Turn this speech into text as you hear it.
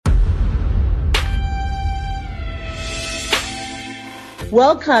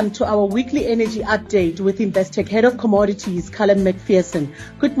Welcome to our weekly energy update with Investec Head of Commodities, Callum McPherson.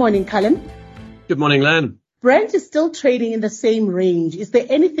 Good morning, Callum. Good morning, Len. Brent is still trading in the same range. Is there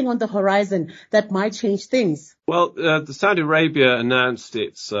anything on the horizon that might change things? Well, Saudi Arabia announced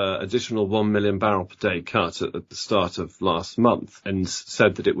its additional 1 million barrel per day cut at the start of last month and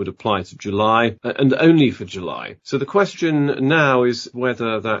said that it would apply to July and only for July. So the question now is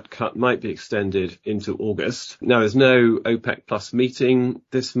whether that cut might be extended into August. Now, there's no OPEC Plus meeting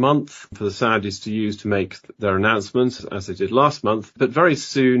this month for the Saudis to use to make their announcements, as they did last month. But very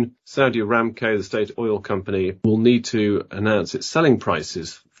soon, Saudi Aramco, the state oil company, will need to announce its selling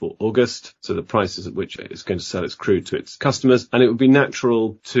prices for August, so the prices at which it's going to sell its crude to its customers. And it would be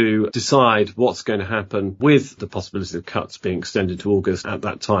natural to decide what's going to happen with the possibility of cuts being extended to August at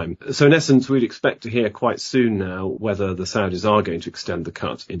that time. So in essence, we'd expect to hear quite soon now whether the Saudis are going to extend the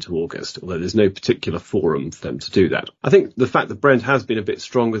cut into August, although there's no particular forum for them to do that. I think the fact that Brent has been a bit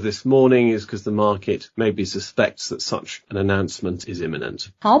stronger this morning is because the market maybe suspects that such an announcement is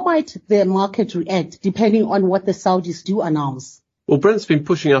imminent. How might the market react depending on what the Saudis do announce? Well, Brent's been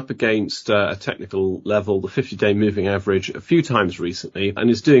pushing up against a technical level, the 50-day moving average, a few times recently, and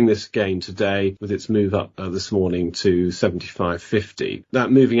is doing this again today with its move up this morning to 75.50. That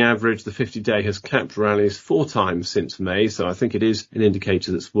moving average, the 50-day, has capped rallies 4 times since May, so I think it is an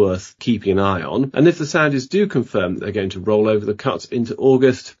indicator that's worth keeping an eye on. And if the Saudis do confirm that they're going to roll over the cuts into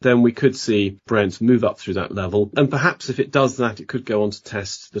August, then we could see Brent move up through that level. And perhaps if it does that, it could go on to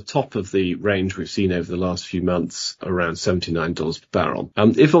test the top of the range we've seen over the last few months, around $79 per barrel.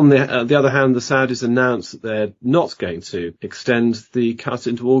 If on the other hand, the Saudis announce that they're not going to extend the cut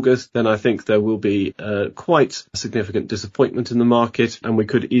into August, then I think there will be quite a significant disappointment in the market, and we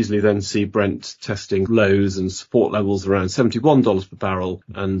could easily then see Brent testing lows and support levels around $71 per barrel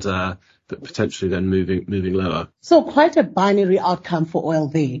and but potentially then moving lower. So quite a binary outcome for oil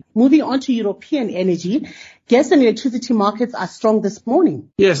there. Moving on to European energy, gas and electricity markets are strong this morning.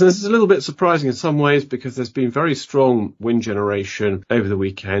 Yes, and this is a little bit surprising in some ways because there's been very strong wind generation over the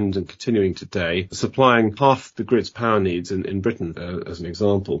weekend and continuing today, supplying half the grid's power needs in Britain, as an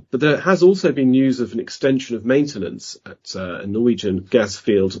example. But there has also been news of an extension of maintenance at a Norwegian gas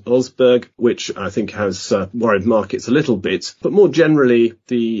field, Osberg, which I think has worried markets a little bit. But more generally,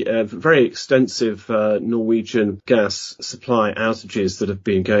 the very extensive Norwegian gas supply outages that have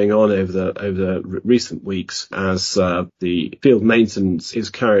been going on over the recent weeks as the field maintenance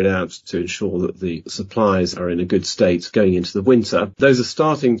is carried out to ensure that the supplies are in a good state going into the winter. Those are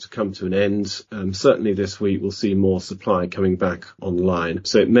starting to come to an end. Certainly this week we'll see more supply coming back online.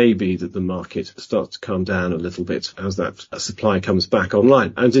 So it may be that the market starts to calm down a little bit as that supply comes back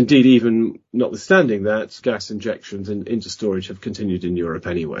online. And indeed, even notwithstanding that, gas injections into storage have continued in Europe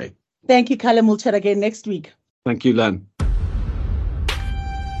anyway. Thank you, Callum. We'll chat again next week. Thank you, Len.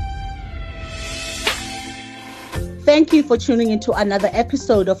 Thank you for tuning into another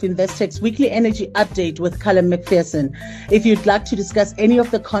episode of Investec's Weekly Energy Update with Callum McPherson. If you'd like to discuss any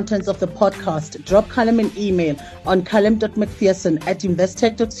of the contents of the podcast, drop Callum an email on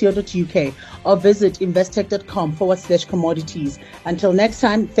callum.mcpherson@investec.co.uk or visit investec.com/commodities. Until next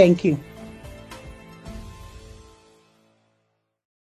time, thank you.